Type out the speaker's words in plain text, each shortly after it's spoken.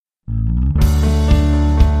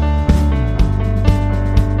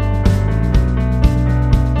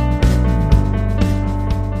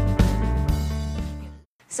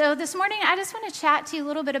So this morning, I just want to chat to you a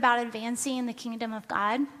little bit about advancing in the kingdom of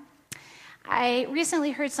God. I recently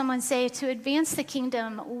heard someone say, to advance the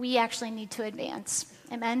kingdom, we actually need to advance.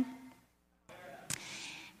 Amen?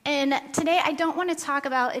 And today, I don't want to talk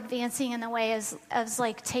about advancing in the way as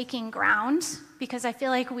like taking ground, because I feel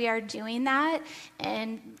like we are doing that.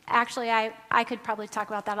 And actually, I could probably talk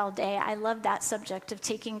about that all day. I love that subject of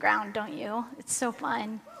taking ground, don't you? It's so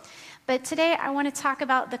fun. But today, I want to talk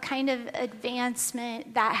about the kind of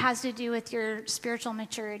advancement that has to do with your spiritual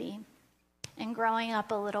maturity and growing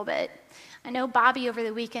up a little bit. I know Bobby over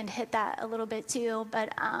the weekend hit that a little bit too,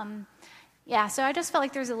 but so I just felt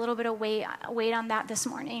like there's a little bit of weight on that this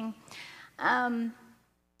morning.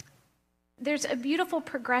 There's a beautiful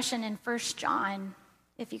progression in 1 John.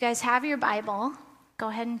 If you guys have your Bible, go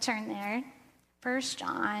ahead and turn there. 1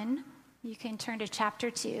 John, you can turn to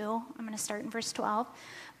chapter 2. I'm going to start in verse 12.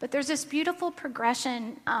 But there's this beautiful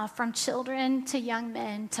progression from children to young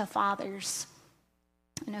men to fathers.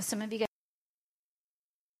 I know some of you guys.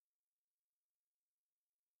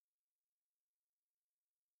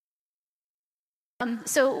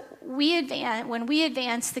 So when we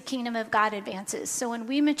advance, the kingdom of God advances. So when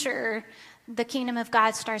we mature, the kingdom of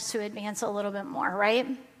God starts to advance a little bit more, right?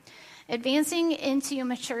 Advancing into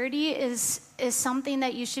maturity is something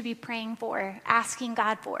that you should be praying for, asking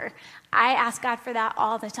God for. I ask God for that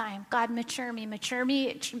all the time. God, mature me, mature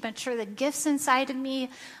the gifts inside of me,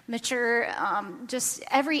 mature just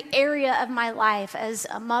every area of my life as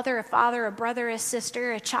a mother, a father, a brother, a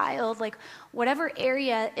sister, a child, like whatever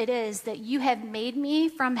area it is that you have made me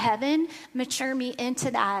from heaven, mature me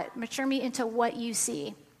into that, mature me into what you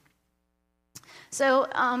see. So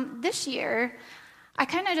this year, I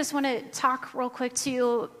kind of just want to talk real quick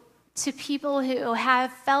to people who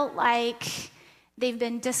have felt like they've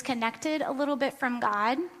been disconnected a little bit from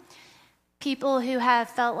God. People who have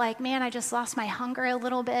felt like, man, I just lost my hunger a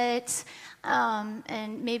little bit.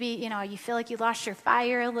 And maybe, you feel like you lost your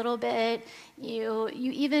fire a little bit. You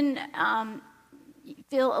even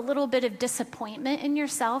feel a little bit of disappointment in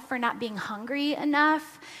yourself for not being hungry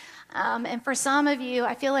enough. And for some of you,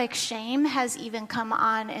 I feel like shame has even come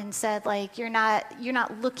on and said, like, you're not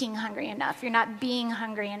looking hungry enough. You're not being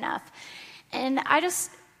hungry enough. And I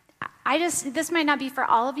just, this might not be for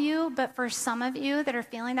all of you, but for some of you that are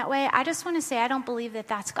feeling that way, I just want to say, I don't believe that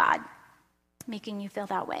that's God making you feel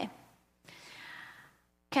that way.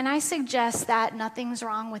 Can I suggest that nothing's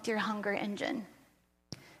wrong with your hunger engine?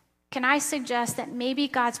 Can I suggest that maybe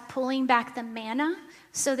God's pulling back the manna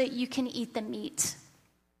so that you can eat the meat?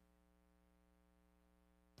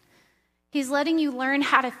 He's letting you learn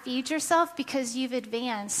how to feed yourself because you've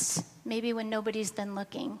advanced, maybe when nobody's been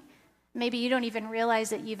looking. Maybe you don't even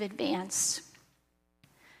realize that you've advanced.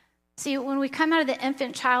 See, when we come out of the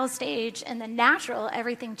infant child stage and the natural,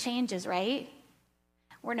 everything changes, right?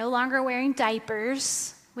 We're no longer wearing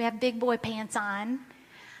diapers. We have big boy pants on.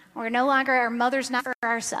 We're no longer our mother's not for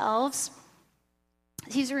ourselves.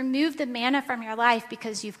 He's removed the manna from your life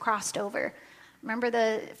because you've crossed over. Remember,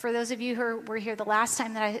 for those of you who were here the last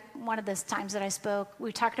time one of the times that I spoke,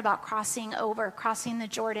 we talked about crossing the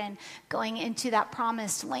Jordan, going into that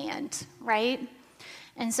promised land, right?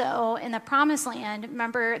 And so in the promised land,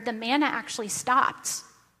 remember, the manna actually stopped.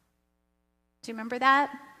 Do you remember that?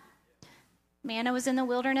 Manna was in the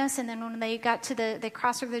wilderness, and then when they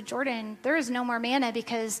crossed over the Jordan, there was no more manna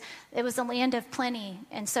because it was a land of plenty.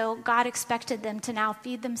 And so God expected them to now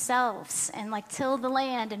feed themselves and like till the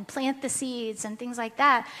land and plant the seeds and things like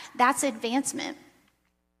that. That's advancement.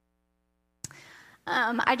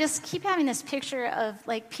 I just keep having this picture of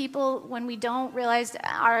like people when we don't realize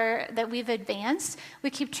that we've advanced,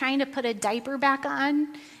 we keep trying to put a diaper back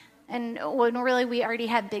on, and when really we already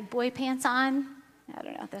have big boy pants on. I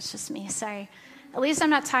don't know, that's just me, sorry. At least I'm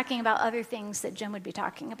not talking about other things that Jim would be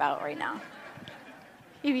talking about right now.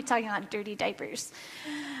 He'd be talking about dirty diapers.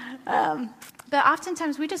 But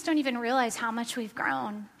oftentimes we just don't even realize how much we've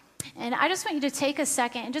grown. And I just want you to take a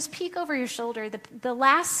second and just peek over your shoulder. The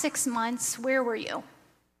last 6 months, where were you?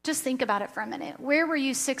 Just think about it for a minute. Where were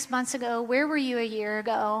you 6 months ago? Where were you a year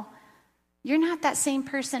ago? You're not that same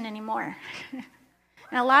person anymore.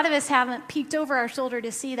 And a lot of us haven't peeked over our shoulder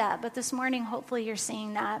to see that, but this morning, hopefully you're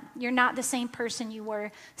seeing that. You're not the same person you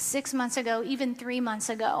were 6 months ago, even 3 months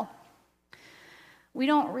ago. When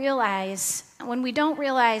we don't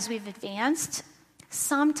realize we've advanced,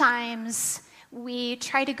 sometimes we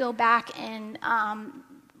try to go back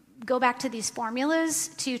to these formulas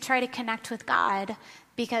to try to connect with God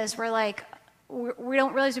because we're like, we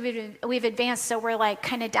don't realize we've advanced, so we're like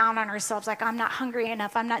kind of down on ourselves, like I'm not hungry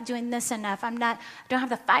enough, I'm not doing this enough, I don't have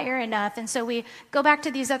the fire enough, and so we go back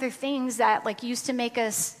to these other things that like used to make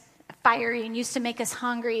us fiery and used to make us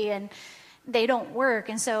hungry, and they don't work.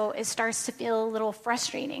 And so it starts to feel a little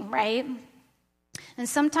frustrating, right? And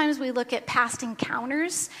sometimes we look at past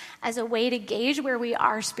encounters as a way to gauge where we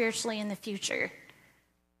are spiritually in the future.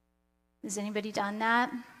 Has anybody done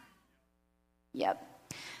that? Yep.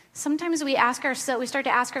 Sometimes we start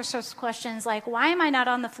to ask ourselves questions like, why am I not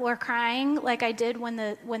on the floor crying like I did when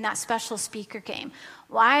that special speaker came?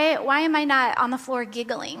 Why am I not on the floor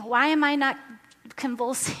giggling? Why am I not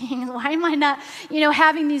convulsing? Why am I not,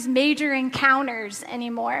 having these major encounters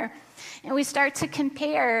anymore? And we start to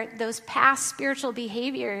compare those past spiritual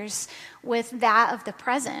behaviors with that of the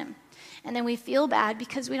present. And then we feel bad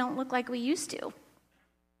because we don't look like we used to.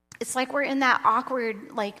 It's like we're in that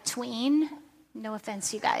awkward, tween. No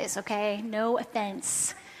offense, you guys, okay? No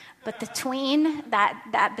offense. But the tween,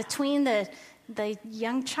 that between the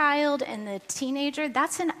young child and the teenager,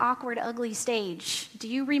 that's an awkward, ugly stage. Do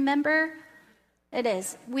you remember? It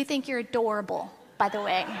is. We think you're adorable, by the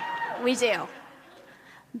way. We do.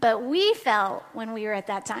 But we felt when we were at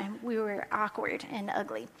that time, we were awkward and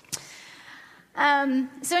ugly.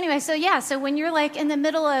 So when you're in the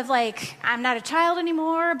middle of I'm not a child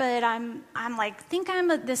anymore, but I'm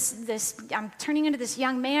turning into this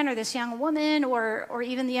young man or this young woman or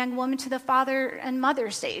even the young woman to the father and mother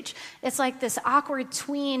stage. It's like this awkward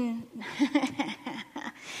tween.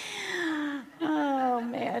 Oh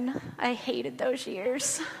man, I hated those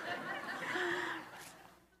years.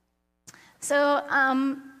 So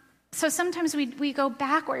sometimes we go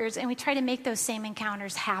backwards and we try to make those same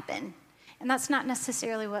encounters happen. And that's not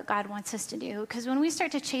necessarily what God wants us to do. Because when we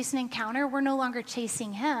start to chase an encounter, we're no longer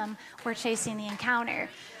chasing him, we're chasing the encounter.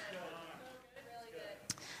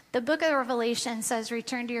 The book of Revelation says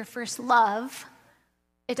return to your first love.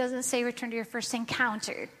 It doesn't say return to your first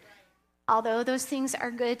encounter. Although those things are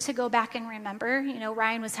good to go back and remember.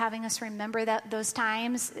 Ryan was having us remember those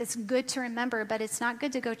times. It's good to remember, but it's not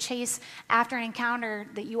good to go chase after an encounter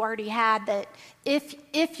that you already had, that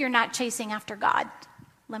if you're not chasing after God.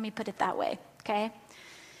 Let me put it that way, okay?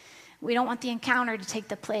 We don't want the encounter to take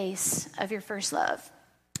the place of your first love.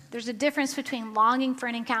 There's a difference between longing for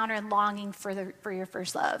an encounter and longing for your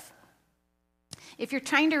first love. If you're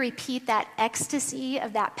trying to repeat that ecstasy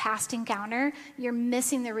of that past encounter, you're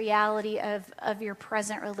missing the reality of your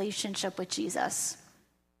present relationship with Jesus.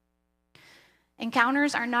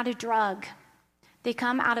 Encounters are not a drug. They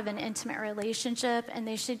come out of an intimate relationship, and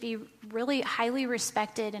they should be really highly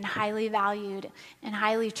respected and highly valued and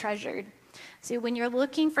highly treasured. See, when you're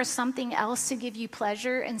looking for something else to give you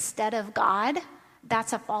pleasure instead of God,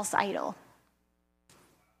 that's a false idol.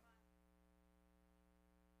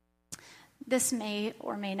 This may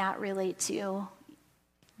or may not relate to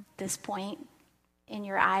this point in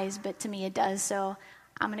your eyes, but to me it does, so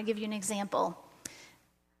I'm going to give you an example.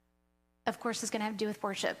 Of course, it's going to have to do with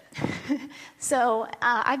worship. So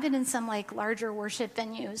I've been in some larger worship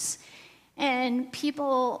venues, and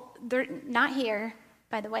people, they're not here,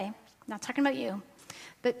 by the way, I'm not talking about you,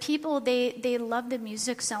 but people, they love the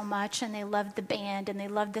music so much, and they love the band, and they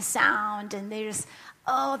love the sound, and they just,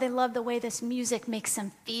 they love the way this music makes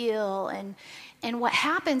them feel. And what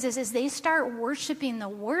happens is they start worshiping the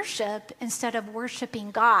worship instead of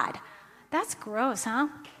worshiping God. That's gross, huh?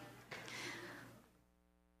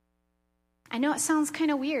 I know it sounds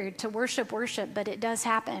kind of weird to worship, but it does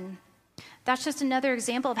happen. That's just another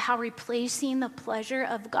example of how replacing the pleasure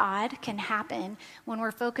of God can happen when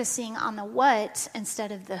we're focusing on the what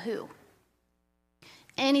instead of the who.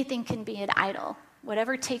 Anything can be an idol,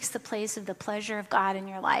 whatever takes the place of the pleasure of God in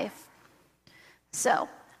your life. So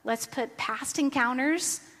let's put past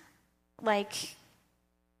encounters,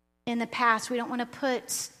 in the past, we don't want to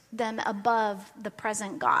put them above the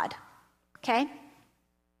present God, okay?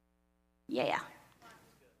 Yeah.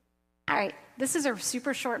 All right. This is a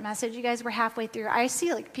super short message. You guys, we're halfway through. I see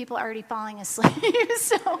people already falling asleep.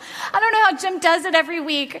 So I don't know how Jim does it every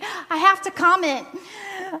week. I have to comment.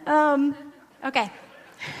 Okay.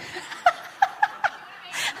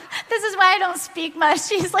 This is why I don't speak much.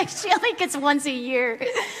 She only gets once a year.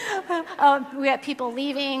 We got people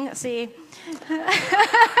leaving. See.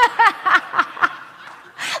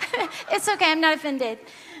 It's okay. I'm not offended.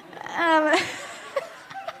 I'm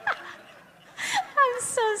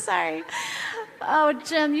so sorry. Oh,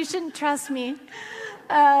 Jim, you shouldn't trust me.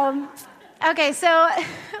 Okay, so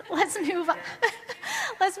let's move on.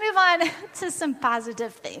 Let's move on to some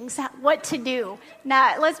positive things. What to do.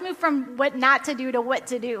 Now, let's move from what not to do to what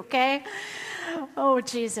to do, okay? Oh,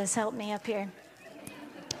 Jesus, help me up here.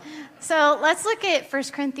 So let's look at 1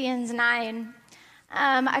 Corinthians 9.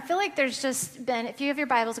 I feel like there's just been, if you have your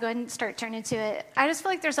Bibles, go ahead and start turning to it. I just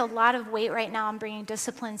feel like there's a lot of weight right now on bringing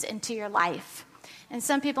disciplines into your life. And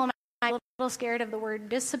some people I'm a little scared of the word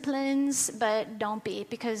disciplines, but don't be,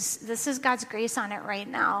 because this is God's grace on it right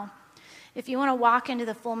now. If you want to walk into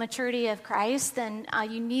the full maturity of Christ, then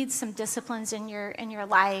you need some disciplines in your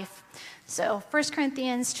life. So 1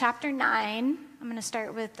 Corinthians chapter 9, I'm going to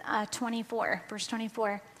start with 24, verse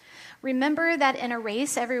 24. Remember that in a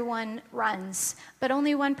race everyone runs, but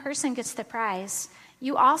only one person gets the prize.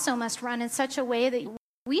 You also must run in such a way that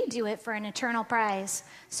we do it for an eternal prize.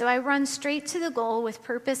 So I run straight to the goal with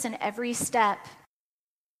purpose in every step.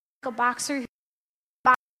 A boxer,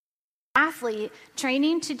 athlete,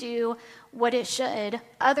 training to do what it should.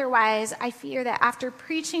 Otherwise, I fear that after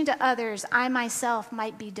preaching to others, I myself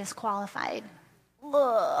might be disqualified.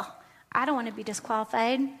 Ugh, I don't want to be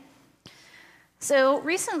disqualified. So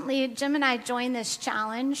recently, Jim and I joined this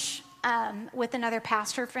challenge with another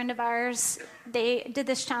pastor friend of ours. They did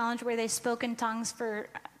this challenge where they spoke in tongues for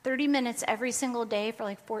 30 minutes every single day for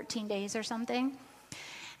like 14 days or something.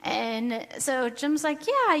 And so Jim's like,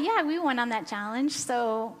 yeah, we went on that challenge.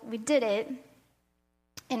 So we did it.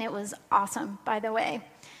 And it was awesome, by the way.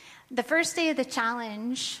 The first day of the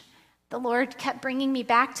challenge, the Lord kept bringing me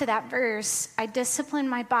back to that verse. I disciplined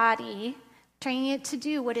my body, training it to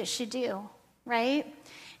do what it should do, right?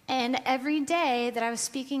 And every day that I was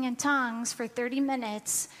speaking in tongues for 30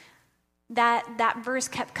 minutes, that verse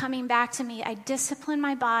kept coming back to me. I disciplined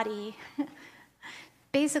my body,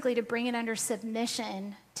 basically to bring it under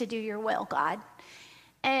submission to do your will, God.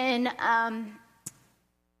 And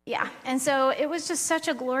and so it was just such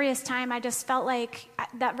a glorious time. I just felt like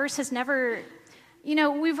that verse has never,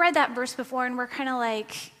 we've read that verse before and we're kind of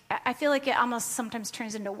like, I feel like it almost sometimes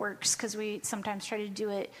turns into works because we sometimes try to do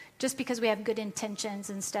it just because we have good intentions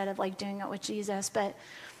instead of like doing it with Jesus. But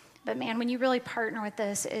man, when you really partner with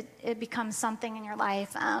this, it becomes something in your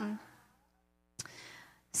life.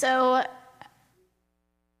 So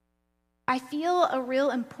I feel a real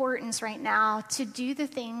importance right now to do the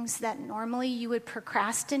things that normally you would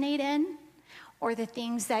procrastinate in, or the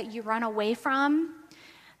things that you run away from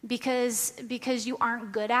because you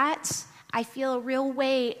aren't good at. I feel a real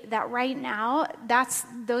way that right now,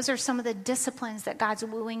 those are some of the disciplines that God's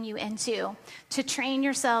wooing you into to train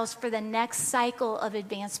yourselves for the next cycle of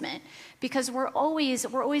advancement. Because we're always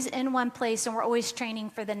in one place and we're always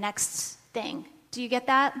training for the next thing. Do you get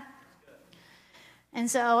that? And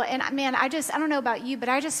so, and man, I don't know about you, but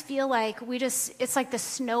I just feel like it's like the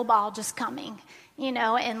snowball just coming,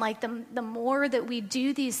 and like the more that we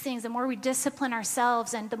do these things, the more we discipline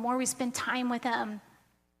ourselves and the more we spend time with Him.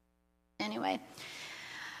 Anyway,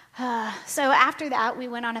 so after that, we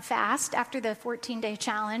went on a fast. After the 14-day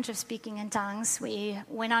challenge of speaking in tongues, we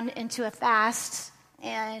went on into a fast.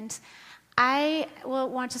 And I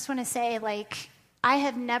just want to say, like, I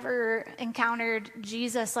have never encountered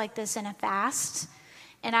Jesus like this in a fast.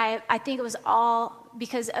 And I think it was all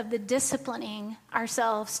because of the disciplining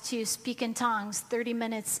ourselves to speak in tongues 30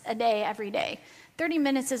 minutes a day, every day. 30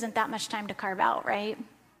 minutes isn't that much time to carve out, right?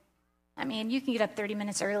 I mean, you can get up 30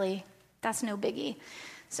 minutes early. That's no biggie.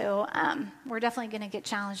 So we're definitely going to get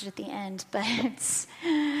challenged at the end, but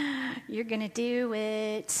you're going to do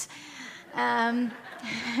it.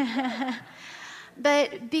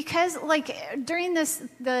 But because, like, during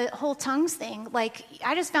the whole tongues thing, like,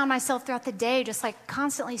 I just found myself throughout the day just, like,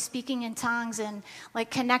 constantly speaking in tongues and,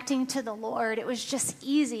 like, connecting to the Lord. It was just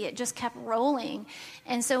easy. It just kept rolling.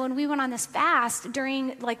 And so when we went on this fast,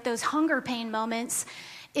 during, like, those hunger pain moments,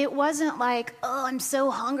 it wasn't like, oh, I'm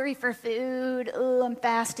so hungry for food. Oh, I'm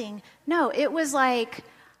fasting. No, it was like,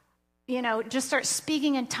 just start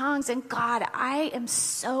speaking in tongues. And God, I am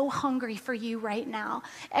so hungry for you right now.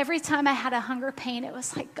 Every time I had a hunger pain, it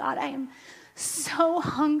was like, God, I am so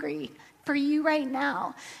hungry for you right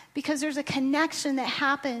now. Because there's a connection that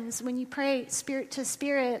happens when you pray spirit to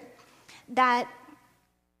spirit that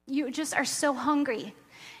you just are so hungry.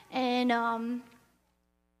 And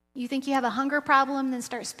you think you have a hunger problem, then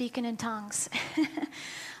start speaking in tongues.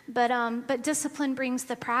 But discipline brings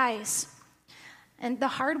the prize. And the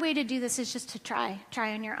hard way to do this is just to try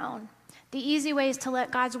on your own. The easy way is to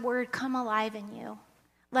let God's word come alive in you.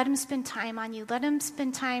 Let Him spend time on you. Let Him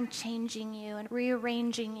spend time changing you and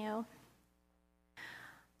rearranging you.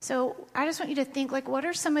 So I just want you to think, like, what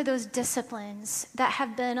are some of those disciplines that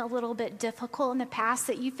have been a little bit difficult in the past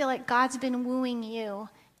that you feel like God's been wooing you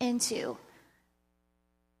into?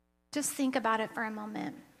 Just think about it for a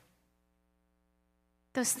moment.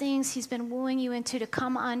 Those things He's been wooing you into to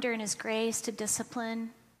come under in His grace, to discipline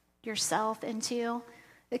yourself into.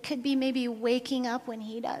 It could be maybe waking up when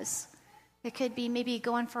He does. It could be maybe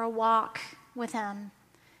going for a walk with Him.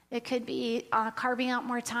 It could be carving out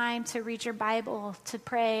more time to read your Bible, to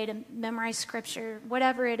pray, to memorize Scripture,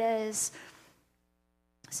 whatever it is.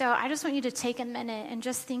 So I just want you to take a minute and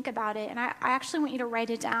just think about it. And I actually want you to write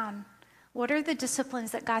it down. What are the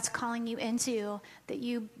disciplines that God's calling you into that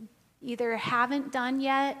you either haven't done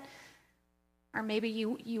yet, or maybe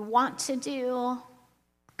you want to do,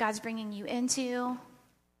 God's bringing you into?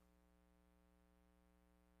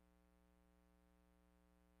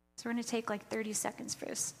 So we're going to take like 30 seconds for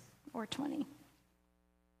this, or 20.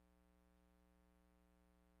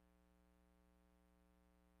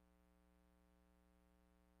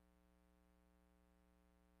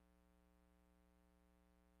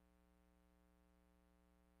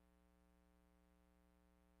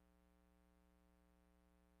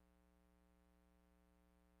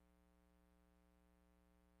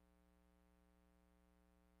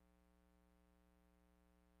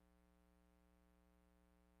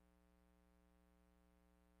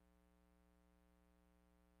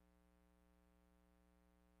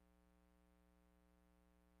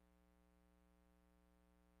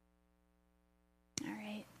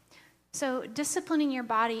 So disciplining your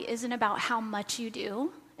body isn't about how much you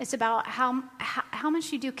do. It's about how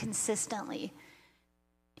much you do consistently,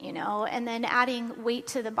 and then adding weight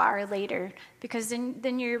to the bar later, because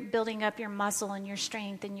then you're building up your muscle and your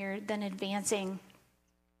strength, and you're then advancing.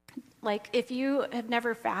 Like if you have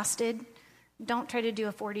never fasted, don't try to do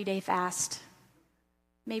a 40-day fast.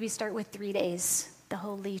 Maybe start with 3 days, the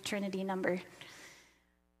Holy Trinity number.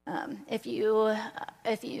 If you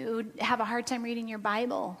have a hard time reading your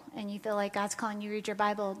Bible and you feel like God's calling you to read your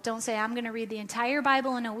Bible, don't say, I'm going to read the entire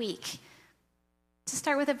Bible in a week. Just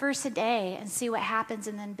start with a verse a day and see what happens,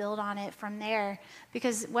 and then build on it from there.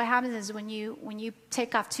 Because what happens is when you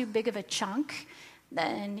take off too big of a chunk,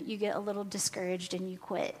 then you get a little discouraged and you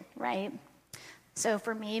quit, right? So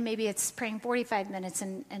for me, maybe it's praying 45 minutes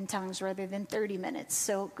in tongues rather than 30 minutes.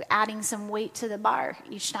 So adding some weight to the bar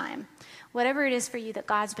each time. Whatever it is for you that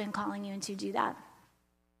God's been calling you into, do that.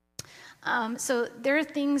 So there are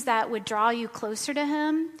things that would draw you closer to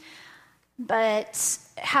Him, but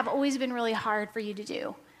have always been really hard for you to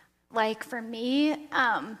do. Like for me,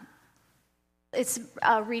 it's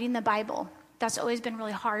reading the Bible. That's always been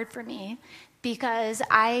really hard for me because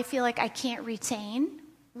I feel like I can't retain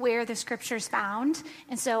where the scripture's found.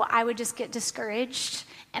 And so I would just get discouraged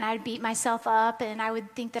and I'd beat myself up and I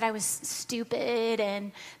would think that I was stupid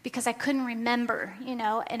and because I couldn't remember,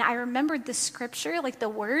 and I remembered the scripture, like the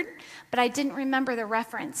word, but I didn't remember the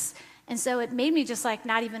reference. And so it made me just like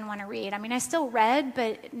not even want to read. I mean, I still read,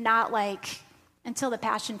 but not like until the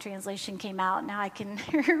Passion Translation came out. Now I can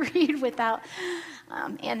read without,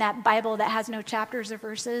 and that Bible that has no chapters or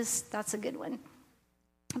verses, that's a good one.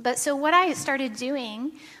 But so what I started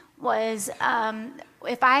doing was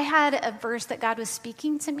if I had a verse that God was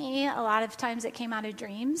speaking to me, a lot of times it came out of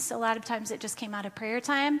dreams, a lot of times it just came out of prayer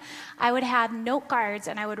time, I would have note cards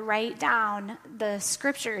and I would write down the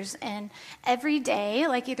scriptures. And every day,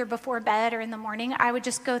 like either before bed or in the morning, I would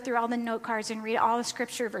just go through all the note cards and read all the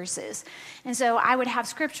scripture verses. And so I would have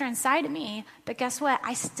scripture inside of me, but guess what?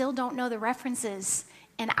 I still don't know the references.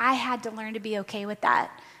 And I had to learn to be okay with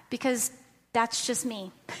that because that's just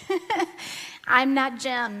me. I'm not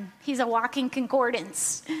Jim. He's a walking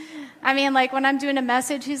concordance. I mean, like when I'm doing a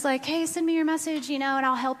message, he's like, hey, send me your message, and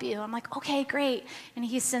I'll help you. I'm like, okay, great. And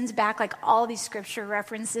he sends back like all these scripture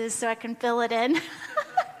references so I can fill it in.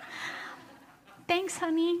 Thanks,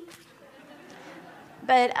 honey.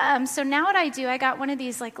 But so now what I do, I got one of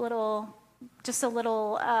these like little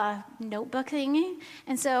notebook thingy.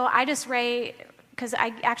 And so I just write, because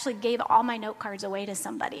I actually gave all my note cards away to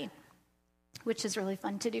somebody, which is really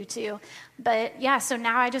fun to do too. But yeah, so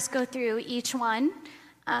now I just go through each one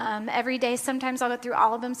every day. Sometimes I'll go through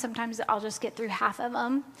all of them. Sometimes I'll just get through half of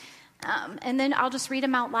them. And then I'll just read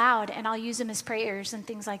them out loud and I'll use them as prayers and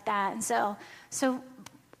things like that. And so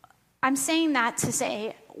I'm saying that to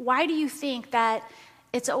say, why do you think that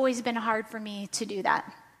it's always been hard for me to do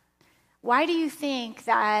that? Why do you think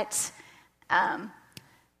that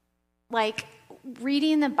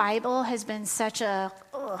reading the Bible has been such a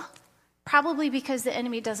probably because the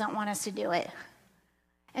enemy doesn't want us to do it.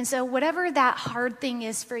 And so whatever that hard thing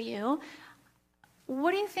is for you,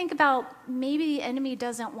 what do you think about maybe the enemy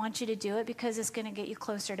doesn't want you to do it because it's going to get you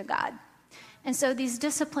closer to God? And so these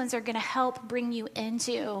disciplines are going to help bring you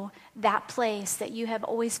into that place that you have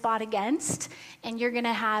always fought against, and you're going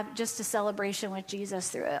to have just a celebration with Jesus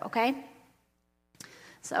through it, okay?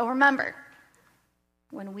 So remember,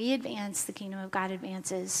 when we advance, the kingdom of God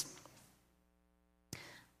advances.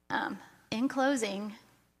 In closing,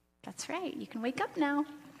 that's right, you can wake up now.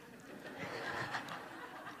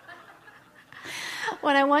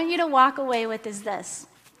 What I want you to walk away with is this.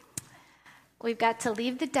 We've got to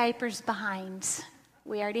leave the diapers behind.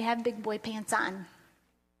 We already have big boy pants on.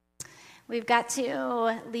 We've got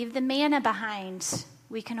to leave the manna behind.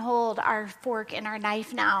 We can hold our fork and our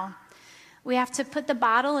knife now. We have to put the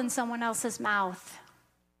bottle in someone else's mouth.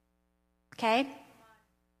 Okay?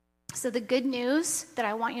 So the good news that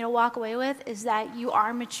I want you to walk away with is that you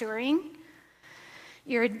are maturing.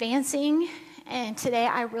 You're advancing. And today,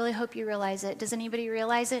 I really hope you realize it. Does anybody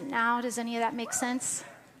realize it now? Does any of that make sense?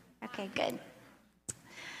 Okay, good.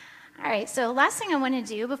 All right, so last thing I want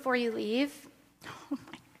to do before you leave. Oh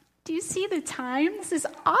my, do you see the time? This is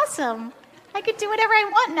awesome. I could do whatever I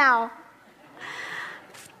want now.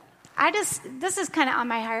 This is kind of on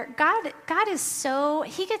my heart. God is so,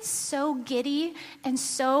 he gets so giddy and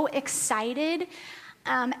so excited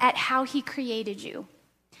at how he created you.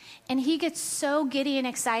 And he gets so giddy and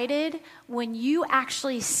excited when you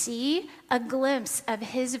actually see a glimpse of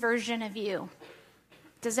his version of you.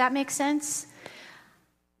 Does that make sense?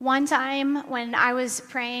 One time when I was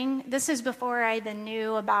praying, this is before I even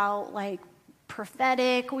knew about like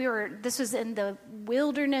prophetic. This was in the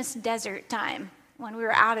wilderness desert time when we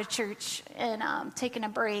were out of church and taking a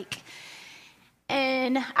break.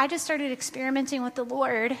 And I just started experimenting with the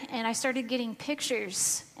Lord, and I started getting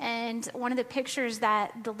pictures. And one of the pictures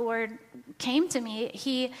that the Lord came to me,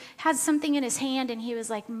 he had something in his hand, and he was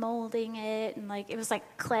like molding it, and like it was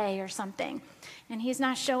like clay or something. And he's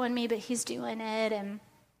not showing me, but he's doing it, and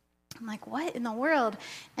I'm like, what in the world?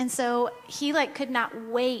 And so he like could not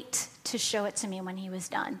wait to show it to me when he was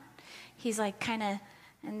done. He's like kind of,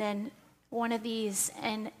 and then one of these,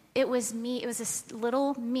 and it was me. It was this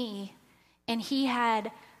little me. And he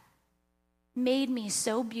had made me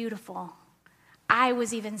so beautiful. I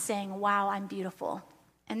was even saying, wow, I'm beautiful.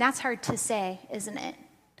 And that's hard to say, isn't it?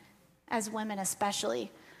 As women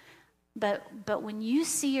especially. But when you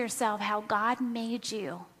see yourself, how God made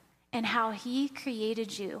you and how he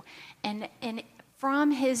created you, and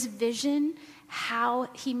from his vision, how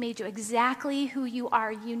he made you exactly who you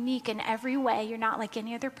are, unique in every way, you're not like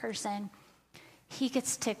any other person, he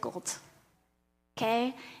gets tickled.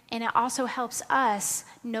 Okay? And it also helps us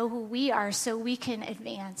know who we are so we can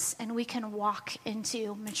advance and we can walk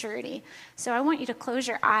into maturity. So I want you to close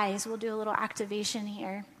your eyes. We'll do a little activation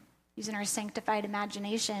here using our sanctified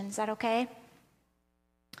imagination. Is that okay?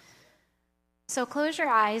 So close your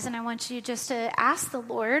eyes, and I want you just to ask the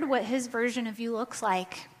Lord what his version of you looks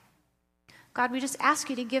like. God, we just ask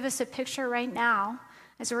you to give us a picture right now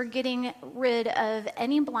as we're getting rid of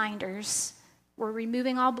any blinders. We're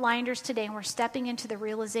removing all blinders today, and we're stepping into the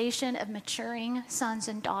realization of maturing sons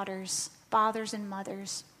and daughters, fathers and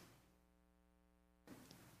mothers.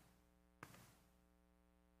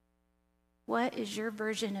 What is your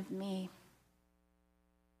version of me?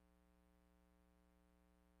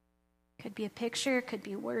 Could be a picture, could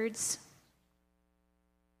be words.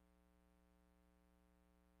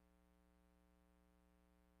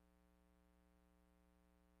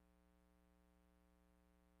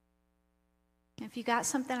 If you got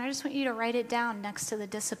something, I just want you to write it down next to the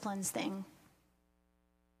disciplines thing.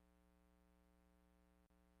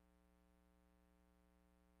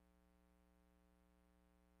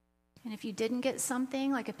 And if you didn't get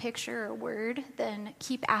something like a picture or a word, then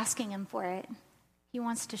keep asking him for it. He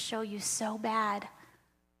wants to show you so bad.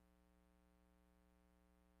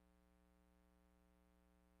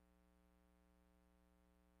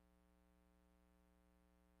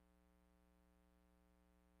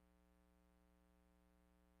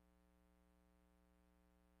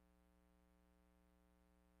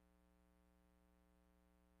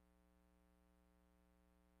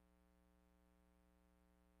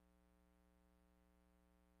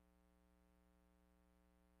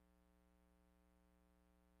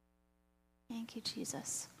 Thank you,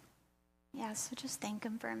 Jesus. Yeah, so just thank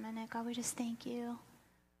him for a minute. God, we just thank you.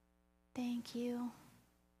 Thank you.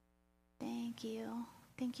 Thank you.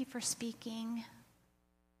 Thank you for speaking.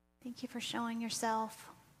 Thank you for showing yourself.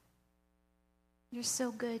 You're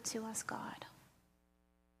so good to us, God.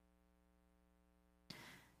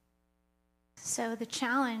 So the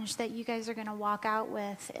challenge that you guys are going to walk out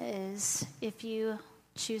with is, if you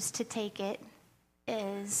choose to take it,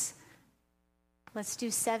 is let's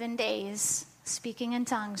do 7 days, speaking in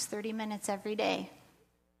tongues, 30 minutes every day.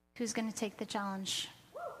 Who's going to take the challenge?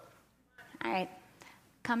 All right.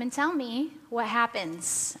 Come and tell me what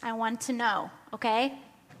happens. I want to know, okay?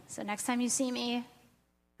 So next time you see me,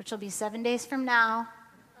 which will be 7 days from now,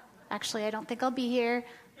 actually, I don't think I'll be here,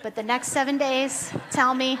 but the next 7 days,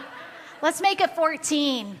 tell me. Let's make it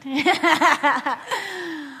 14.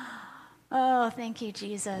 Oh, thank you,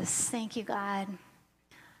 Jesus. Thank you, God.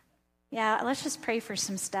 Yeah, let's just pray for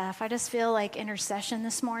some stuff. I just feel like intercession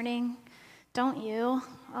this morning. Don't you?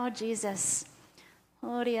 Oh, Jesus.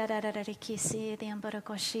 Yeah,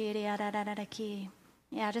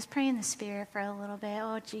 just pray in the Spirit for a little bit.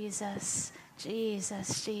 Oh, Jesus,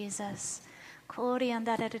 Jesus, Jesus. God,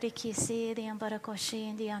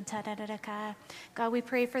 we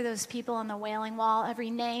pray for those people on the Wailing Wall, every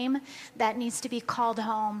name that needs to be called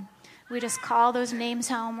home. We just call those names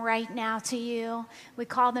home right now to you. We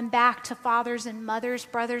call them back to fathers and mothers,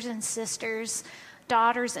 brothers and sisters,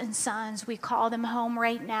 daughters and sons. We call them home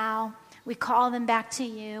right now. We call them back to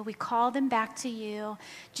you. We call them back to you.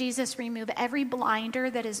 Jesus, remove every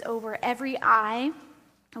blinder that is over every eye.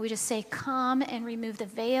 We just say, come and remove the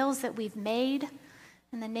veils that we've made.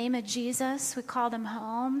 In the name of Jesus, we call them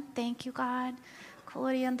home. Thank you, God.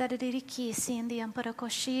 I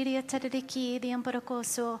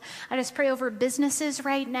just pray over businesses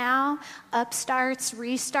right now, upstarts,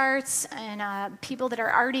 restarts, and people that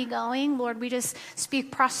are already going. Lord, we just speak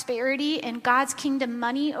prosperity and God's kingdom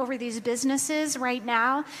money over these businesses right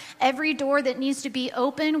now. Every door that needs to be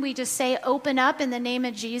open, we just say open up in the name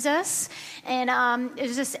of Jesus. And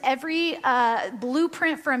it's just every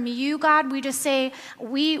blueprint from you, God, we just say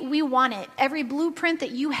we want it. Every blueprint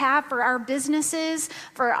that you have for our businesses,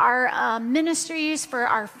 for our ministries, for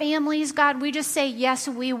our families, God, we just say, yes,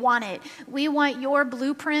 we want it. We want your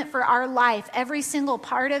blueprint for our life, every single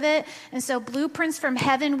part of it. And so blueprints from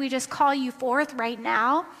heaven, we just call you forth right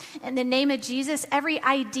now. In the name of Jesus, every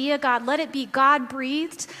idea, God, let it be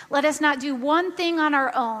God-breathed. Let us not do one thing on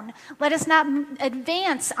our own. Let us not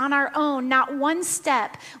advance on our own, not one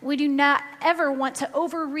step. We do not ever want to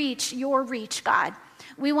overreach your reach, God.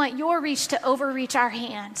 We want your reach to overreach our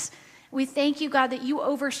hands. We thank you, God, that you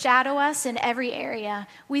overshadow us in every area.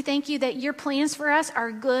 We thank you that your plans for us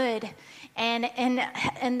are good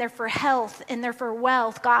and they're for health and they're for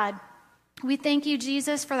wealth, God. We thank you,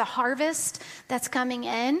 Jesus, for the harvest that's coming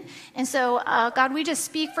in. And so, God, we just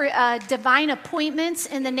speak for divine appointments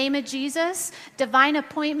in the name of Jesus, divine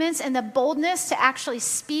appointments and the boldness to actually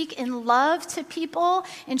speak in love to people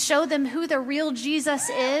and show them who the real Jesus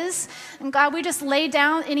is. And God, we just lay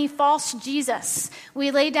down any false Jesus. We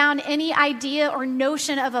lay down any idea or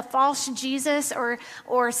notion of a false Jesus or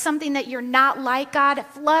something that you're not like, God.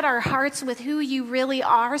 Flood our hearts with who you really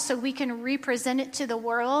are so we can represent it to the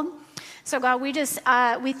world. So, God, we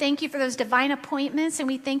thank you for those divine appointments, and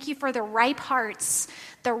we thank you for the ripe hearts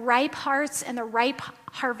and the ripe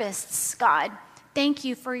harvests, God. Thank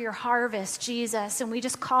you for your harvest, Jesus, and we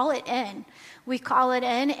just call it in. We call it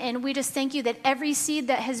in, and we just thank you that every seed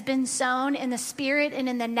that has been sown in the spirit and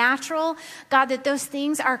in the natural, God, that those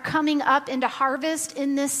things are coming up into harvest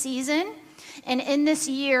in this season. And in this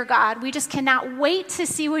year, God, we just cannot wait to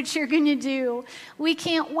see what you're going to do. We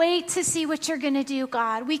can't wait to see what you're going to do,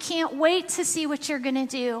 God. We can't wait to see what you're going to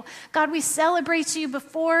do. God, we celebrate you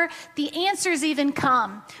before the answers even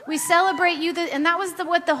come. We celebrate you, and that was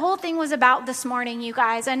what the whole thing was about this morning, you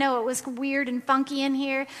guys. I know it was weird and funky in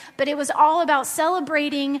here, but it was all about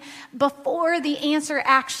celebrating before the answer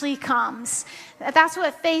actually comes. That's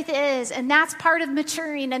what faith is, and that's part of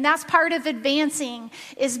maturing, and that's part of advancing,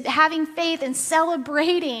 is having faith and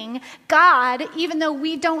celebrating God, even though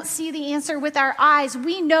we don't see the answer with our eyes.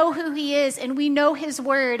 We know who he is, and we know his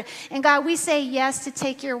word. And God, we say yes to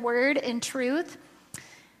take your word in truth.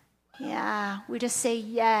 Yeah, we just say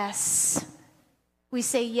yes. We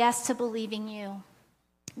say yes to believing you.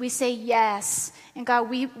 We say yes. And God,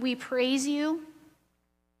 we praise you.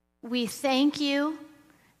 We thank you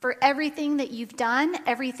for everything that you've done,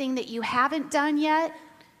 everything that you haven't done yet.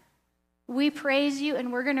 We praise you,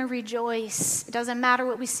 and we're going to rejoice. It doesn't matter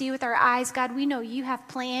what we see with our eyes. God, we know you have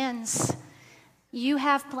plans. You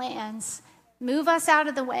have plans. Move us out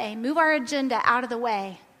of the way. Move our agenda out of the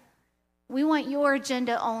way. We want your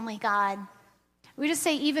agenda only, God. We just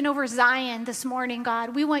say even over Zion this morning,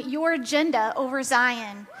 God, we want your agenda over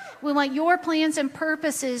Zion. We want your plans and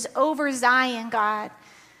purposes over Zion, God.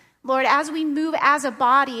 Lord, as we move as a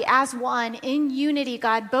body, as one, in unity,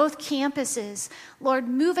 God, both campuses, Lord,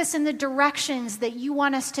 move us in the directions that you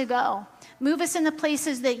want us to go. Move us in the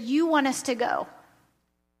places that you want us to go.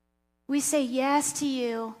 We say yes to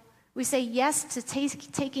you. We say yes to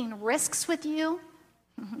taking risks with you,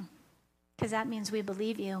 because that means we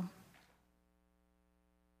believe you.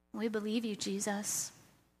 We believe you, Jesus.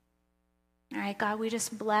 All right, God, we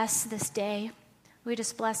just bless this day. We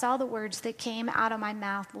just bless all the words that came out of my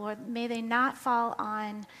mouth, Lord. May they not fall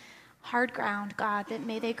on hard ground, God, but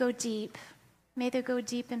may they go deep. May they go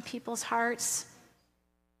deep in people's hearts.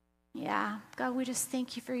 Yeah, God, we just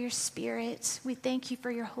thank you for your Spirit. We thank you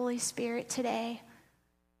for your Holy Spirit today.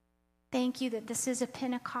 Thank you that this is a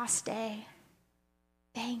Pentecost day.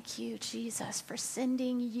 Thank you, Jesus, for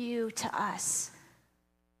sending you to us.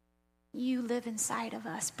 you live inside of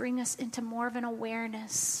us. Bring us into more of an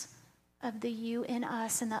awareness of the you in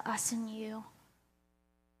us and the us in you.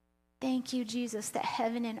 Thank you, Jesus, that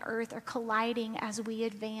heaven and earth are colliding as we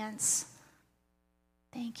advance.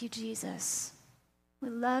 Thank you, Jesus. We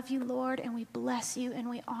love you, Lord, and we bless you and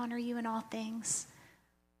we honor you in all things.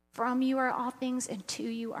 From you are all things, and to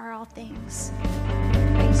you are all things.